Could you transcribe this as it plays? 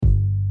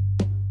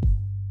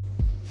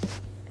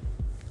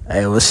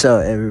Hey, what's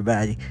up,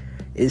 everybody?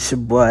 It's your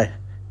boy,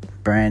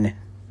 Brandon,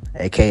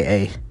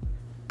 a.k.a.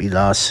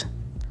 Blawson.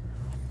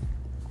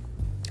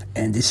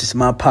 And this is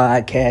my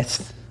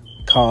podcast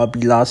called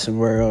Blawson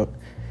World.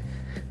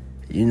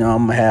 You know,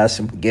 I'm going to have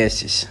some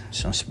guests,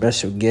 some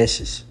special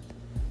guests.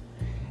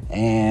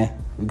 And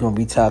we're going to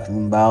be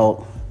talking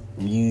about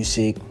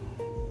music,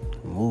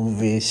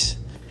 movies,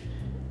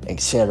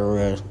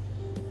 etc.,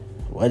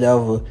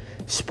 whatever,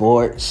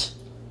 sports,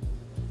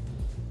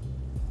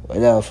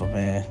 whatever,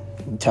 man.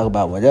 We talk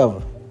about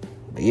whatever.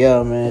 But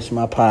yeah, man, it's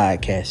my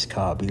podcast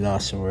called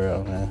Blawson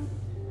World, man.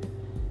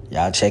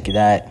 Y'all check it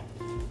out.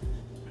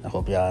 I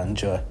hope y'all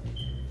enjoy.